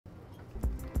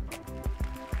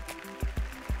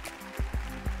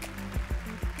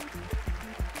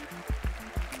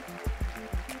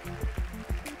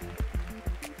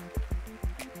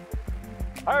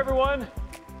Hi, everyone.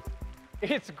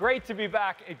 It's great to be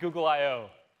back at Google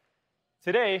I/O.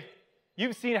 Today,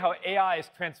 you've seen how AI is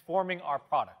transforming our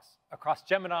products across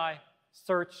Gemini,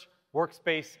 Search,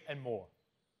 Workspace, and more.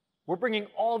 We're bringing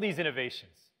all these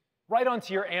innovations right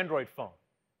onto your Android phone.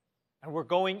 And we're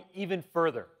going even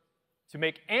further to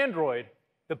make Android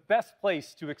the best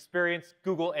place to experience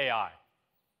Google AI.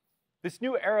 This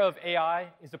new era of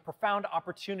AI is a profound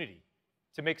opportunity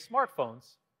to make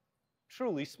smartphones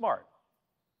truly smart.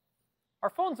 Our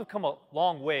phones have come a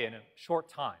long way in a short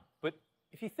time, but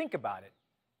if you think about it,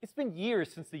 it's been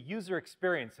years since the user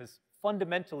experience has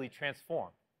fundamentally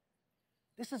transformed.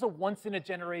 This is a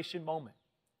once-in-a-generation moment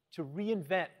to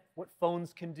reinvent what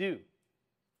phones can do.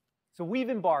 So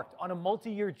we've embarked on a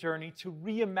multi-year journey to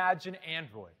reimagine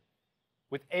Android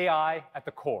with AI at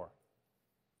the core.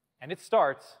 And it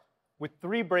starts with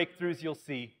 3 breakthroughs you'll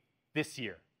see this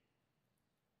year.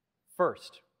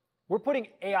 First, we're putting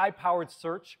AI-powered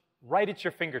search right at your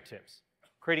fingertips,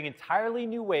 creating entirely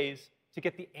new ways to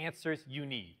get the answers you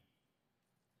need.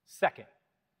 Second,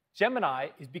 Gemini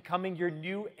is becoming your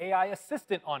new AI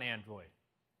assistant on Android,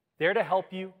 there to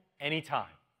help you anytime.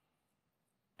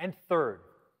 And third,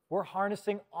 we're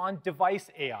harnessing on-device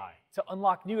AI to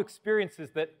unlock new experiences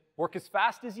that work as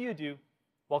fast as you do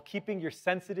while keeping your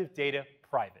sensitive data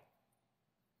private.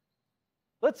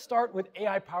 Let's start with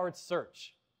AI-powered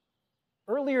search.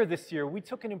 Earlier this year, we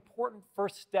took an important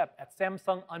first step at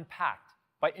Samsung Unpacked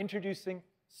by introducing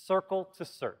Circle to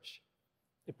Search.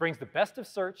 It brings the best of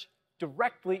search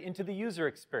directly into the user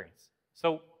experience,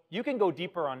 so you can go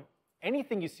deeper on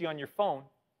anything you see on your phone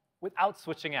without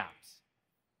switching apps.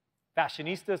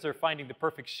 Fashionistas are finding the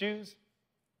perfect shoes,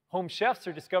 home chefs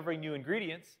are discovering new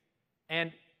ingredients,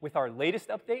 and with our latest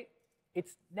update,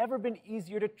 it's never been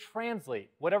easier to translate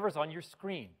whatever's on your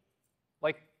screen,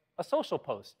 like a social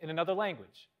post in another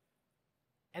language.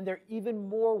 And there are even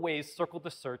more ways Circle to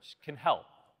Search can help.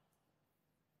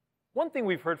 One thing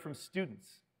we've heard from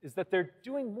students is that they're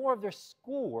doing more of their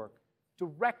schoolwork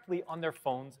directly on their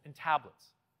phones and tablets.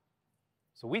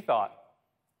 So we thought,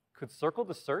 could Circle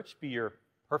to Search be your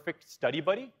perfect study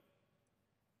buddy?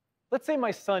 Let's say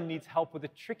my son needs help with a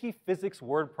tricky physics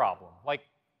word problem, like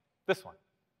this one.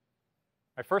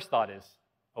 My first thought is,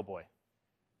 oh boy,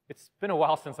 it's been a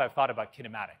while since I've thought about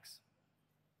kinematics.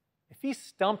 If he's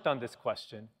stumped on this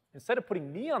question, instead of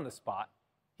putting me on the spot,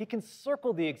 he can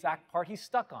circle the exact part he's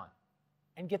stuck on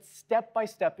and get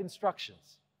step-by-step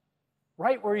instructions,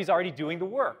 right where he's already doing the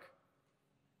work.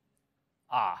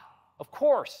 Ah, of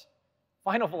course,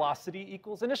 final velocity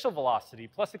equals initial velocity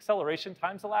plus acceleration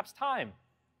times elapsed time.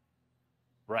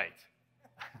 Right.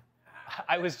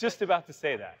 I was just about to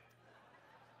say that.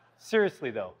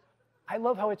 Seriously, though, I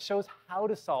love how it shows how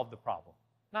to solve the problem,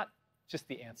 not just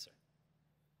the answer.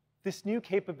 This new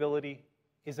capability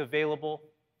is available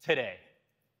today.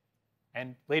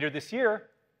 And later this year,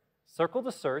 Circle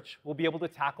to Search will be able to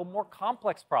tackle more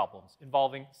complex problems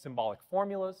involving symbolic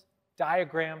formulas,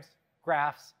 diagrams,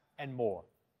 graphs, and more.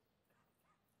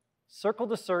 Circle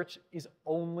to Search is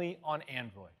only on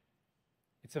Android.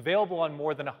 It's available on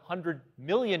more than 100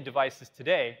 million devices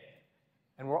today,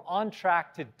 and we're on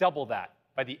track to double that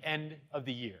by the end of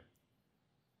the year.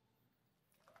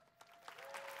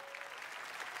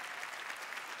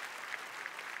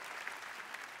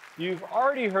 You've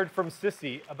already heard from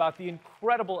Sissy about the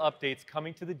incredible updates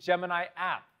coming to the Gemini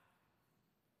app.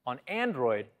 On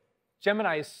Android,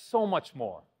 Gemini is so much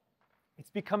more. It's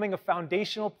becoming a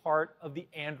foundational part of the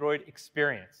Android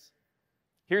experience.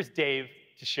 Here's Dave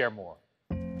to share more.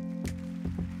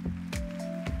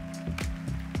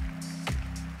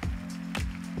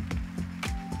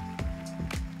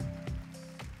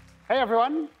 Hey,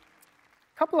 everyone.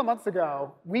 A couple of months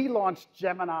ago, we launched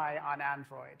Gemini on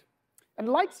Android. And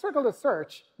like Circle to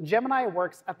Search, Gemini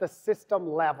works at the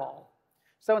system level.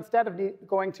 So instead of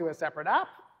going to a separate app,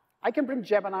 I can bring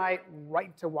Gemini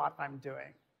right to what I'm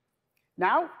doing.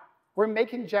 Now, we're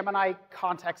making Gemini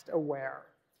context-aware,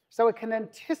 so it can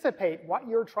anticipate what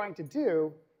you're trying to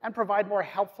do and provide more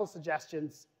helpful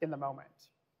suggestions in the moment.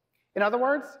 In other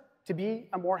words, to be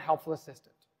a more helpful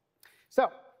assistant.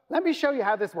 So let me show you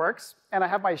how this works. And I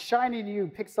have my shiny new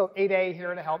Pixel 8a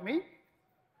here to help me.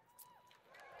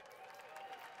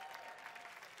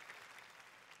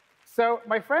 So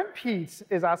my friend Pete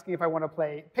is asking if I want to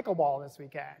play pickleball this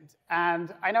weekend.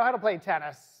 And I know how to play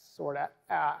tennis, sort of.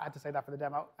 I had to say that for the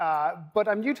demo. But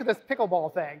I'm new to this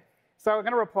pickleball thing. So I'm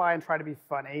going to reply and try to be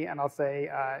funny. And I'll say,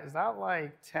 is that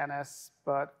like tennis,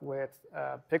 but with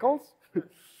pickles?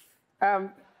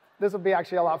 This would be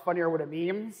actually a lot funnier with a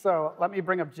meme. So let me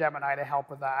bring up Gemini to help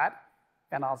with that.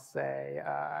 And I'll say,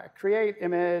 create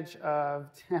image of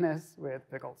tennis with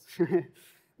pickles.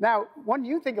 Now, one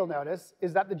new thing you'll notice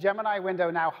is that the Gemini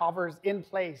window now hovers in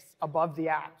place above the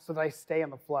app so that I stay in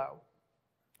the flow.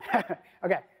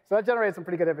 OK, so that generates some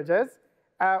pretty good images.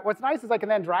 What's nice is I can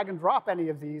then drag and drop any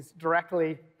of these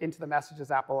directly into the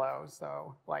Messages app below.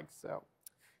 So like so.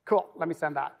 Cool, let me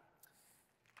send that.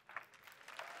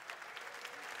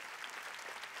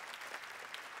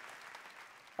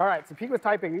 All right, so Pete was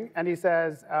typing, and he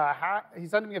says,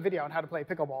 he's sending me a video on how to play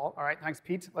pickleball. All right, thanks,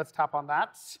 Pete. Let's tap on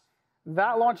that.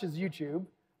 That launches YouTube.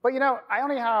 But I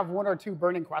only have 1 or 2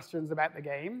 burning questions about the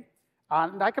game,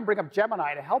 and I can bring up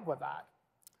Gemini to help with that.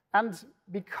 And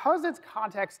because it's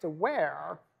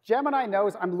context-aware, Gemini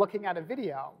knows I'm looking at a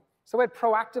video. So it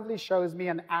proactively shows me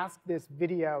an Ask This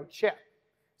Video chip.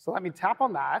 So let me tap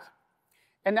on that.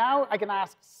 And now I can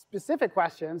ask specific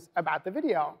questions about the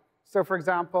video. So for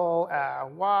example,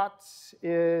 what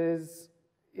is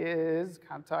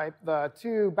can't type, the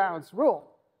 2-bounce rule?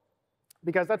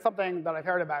 Because that's something that I've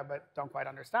heard about but don't quite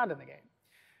understand in the game.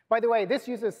 By the way, this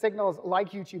uses signals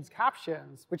like YouTube's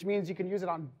captions, which means you can use it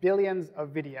on billions of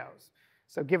videos.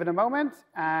 So give it a moment,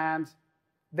 and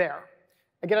there.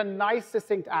 I get a nice,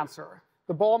 succinct answer.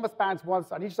 The ball must bounce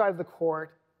once on each side of the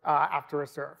court after a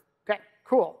serve. OK,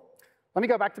 cool. Let me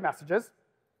go back to Messages.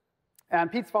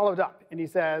 And Pete's followed up, and he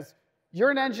says,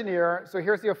 you're an engineer, so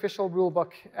here's the official rule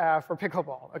book for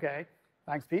pickleball. OK,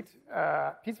 thanks, Pete.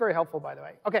 Pete's very helpful, by the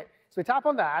way. OK. So we tap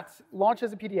on that,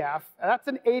 launches a PDF. That's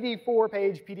an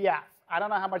 84-page PDF. I don't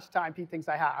know how much time Pete thinks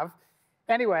I have.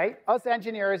 Anyway, us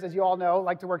engineers, as you all know,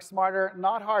 like to work smarter,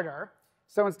 not harder.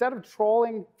 So instead of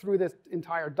trolling through this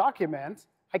entire document,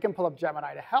 I can pull up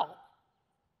Gemini to help.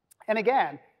 And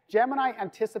again, Gemini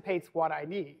anticipates what I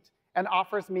need and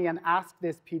offers me an Ask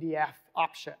This PDF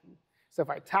option. So if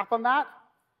I tap on that,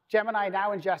 Gemini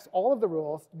now ingests all of the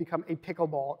rules to become a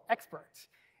pickleball expert.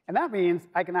 And that means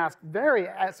I can ask very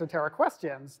esoteric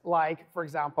questions, like, for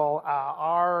example,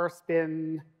 are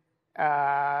spin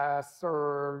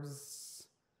serves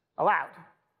allowed?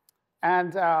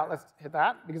 And let's hit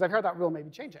that, because I've heard that rule may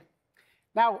be changing.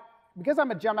 Now, because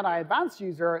I'm a Gemini Advanced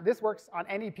user, this works on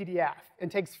any PDF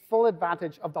and takes full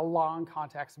advantage of the long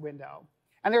context window.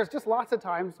 And there's just lots of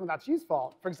times when that's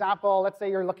useful. For example, let's say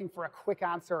you're looking for a quick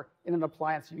answer in an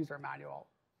appliance user manual.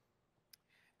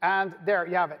 And there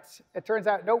you have it. It turns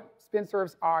out, nope, spin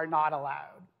serves are not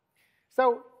allowed.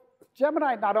 So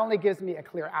Gemini not only gives me a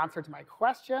clear answer to my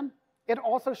question, it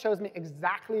also shows me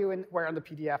exactly where in the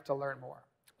PDF to learn more.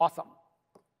 Awesome.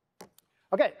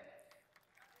 OK.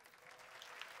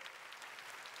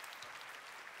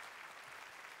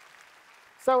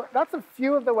 So that's a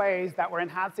few of the ways that we're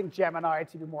enhancing Gemini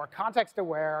to be more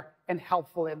context-aware and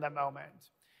helpful in the moment.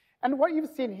 And what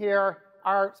you've seen here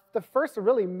are the first of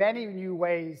really many new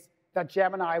ways that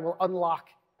Gemini will unlock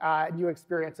new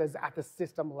experiences at the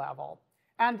system level.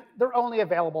 And they're only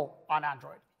available on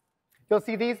Android. You'll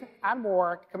see these and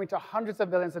more coming to hundreds of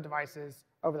millions of devices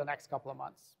over the next couple of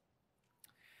months.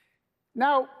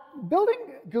 Now, building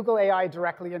Google AI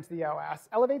directly into the OS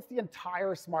elevates the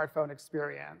entire smartphone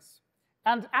experience.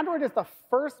 And Android is the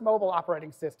first mobile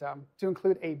operating system to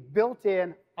include a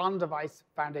built-in on-device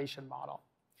foundation model.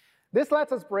 This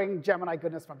lets us bring Gemini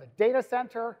goodness from the data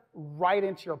center right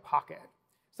into your pocket.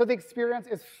 So the experience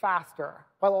is faster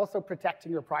while also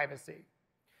protecting your privacy.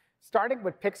 Starting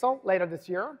with Pixel later this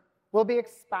year, we'll be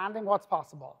expanding what's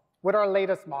possible with our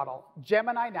latest model,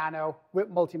 Gemini Nano with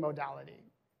multimodality.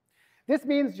 This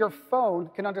means your phone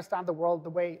can understand the world the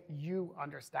way you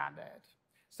understand it.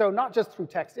 So not just through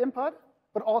text input,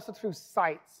 but also through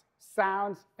sights,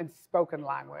 sounds, and spoken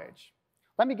language.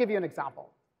 Let me give you an example.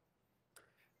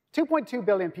 2.2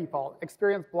 billion people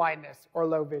experience blindness or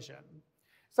low vision.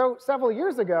 So several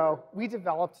years ago, we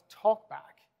developed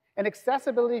TalkBack, an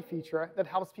accessibility feature that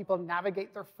helps people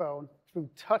navigate their phone through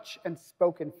touch and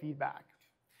spoken feedback.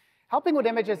 Helping with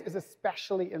images is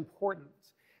especially important.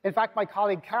 In fact, my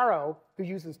colleague Caro, who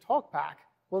uses TalkBack,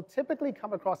 will typically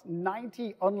come across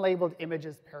 90 unlabeled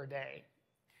images per day.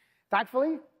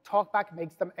 Thankfully, TalkBack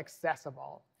makes them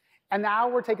accessible. And now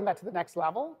we're taking that to the next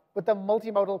level with the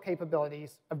multimodal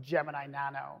capabilities of Gemini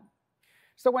Nano.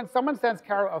 So when someone sends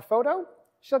Caro a photo,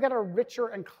 she'll get a richer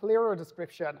and clearer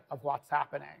description of what's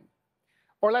happening.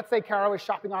 Or let's say Caro is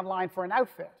shopping online for an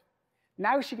outfit.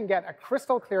 Now she can get a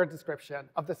crystal clear description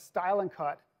of the style and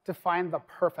cut to find the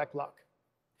perfect look.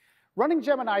 Running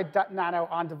Gemini Nano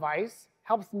on device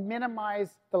helps minimize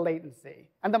the latency,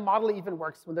 and the model even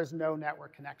works when there's no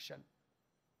network connection.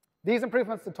 These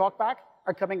improvements to TalkBack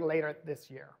are coming later this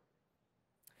year.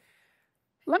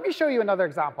 Let me show you another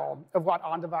example of what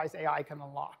on-device AI can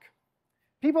unlock.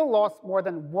 People lost more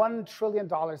than $1 trillion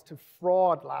to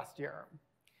fraud last year.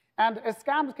 And as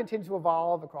scams continue to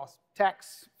evolve across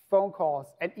texts, phone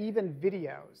calls, and even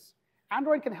videos,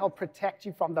 Android can help protect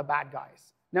you from the bad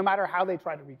guys, no matter how they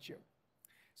try to reach you.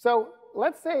 So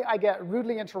let's say I get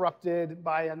rudely interrupted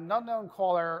by an unknown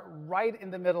caller right in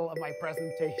the middle of my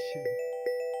presentation.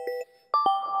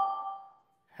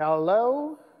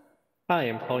 Hello? Hi,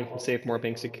 I'm calling from Safemore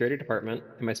Bank Security Department.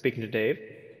 Am I speaking to Dave?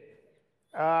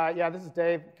 Yeah, this is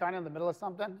Dave, kind of in the middle of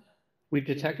something. We've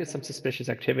detected some suspicious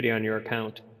activity on your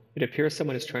account. It appears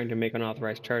someone is trying to make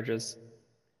unauthorized charges.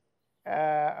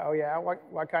 Oh yeah,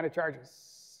 what kind of charges?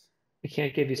 I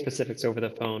can't give you specifics over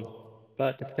the phone,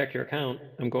 but to protect your account,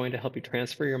 I'm going to help you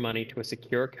transfer your money to a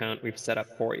secure account we've set up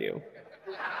for you.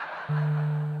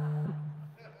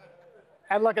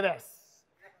 And look at this.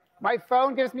 My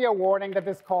phone gives me a warning that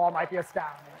this call might be a scam.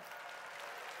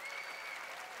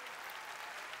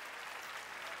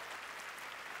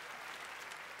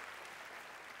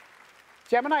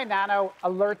 Gemini Nano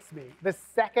alerts me the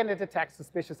second it detects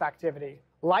suspicious activity,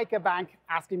 like a bank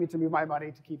asking me to move my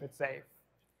money to keep it safe.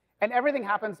 And everything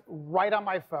happens right on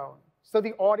my phone, so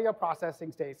the audio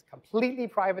processing stays completely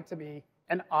private to me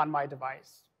and on my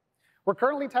device. We're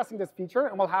currently testing this feature,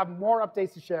 and we'll have more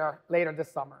updates to share later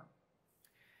this summer.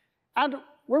 And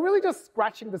we're really just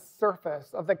scratching the surface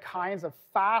of the kinds of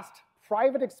fast,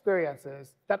 private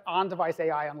experiences that on-device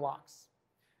AI unlocks.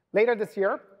 Later this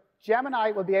year, Gemini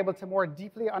will be able to more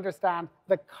deeply understand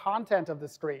the content of the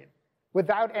screen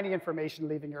without any information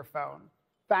leaving your phone,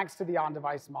 thanks to the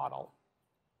on-device model.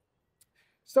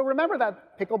 So remember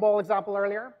that pickleball example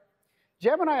earlier?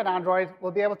 Gemini and Android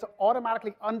will be able to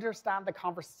automatically understand the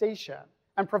conversation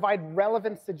and provide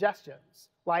relevant suggestions,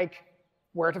 like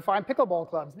where to find pickleball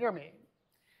clubs near me.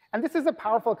 And this is a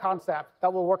powerful concept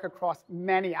that will work across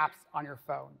many apps on your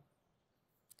phone.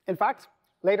 In fact,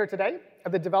 later today,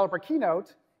 at the developer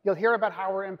Keynote, you'll hear about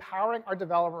how we're empowering our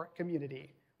developer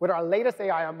community with our latest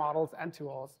AI models and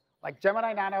tools like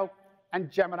Gemini Nano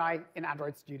and Gemini in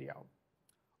Android Studio.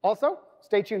 Also,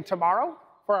 stay tuned tomorrow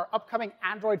for our upcoming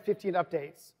Android 15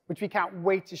 updates, which we can't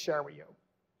wait to share with you.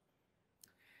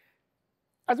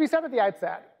 As we said at the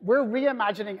outset, we're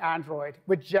reimagining Android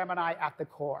with Gemini at the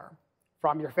core.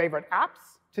 From your favorite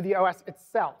apps to the OS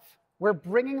itself, we're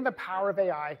bringing the power of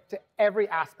AI to every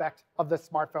aspect of the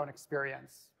smartphone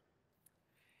experience.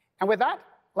 And with that,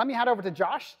 let me hand over to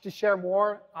Josh to share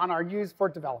more on our news for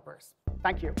developers.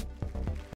 Thank you.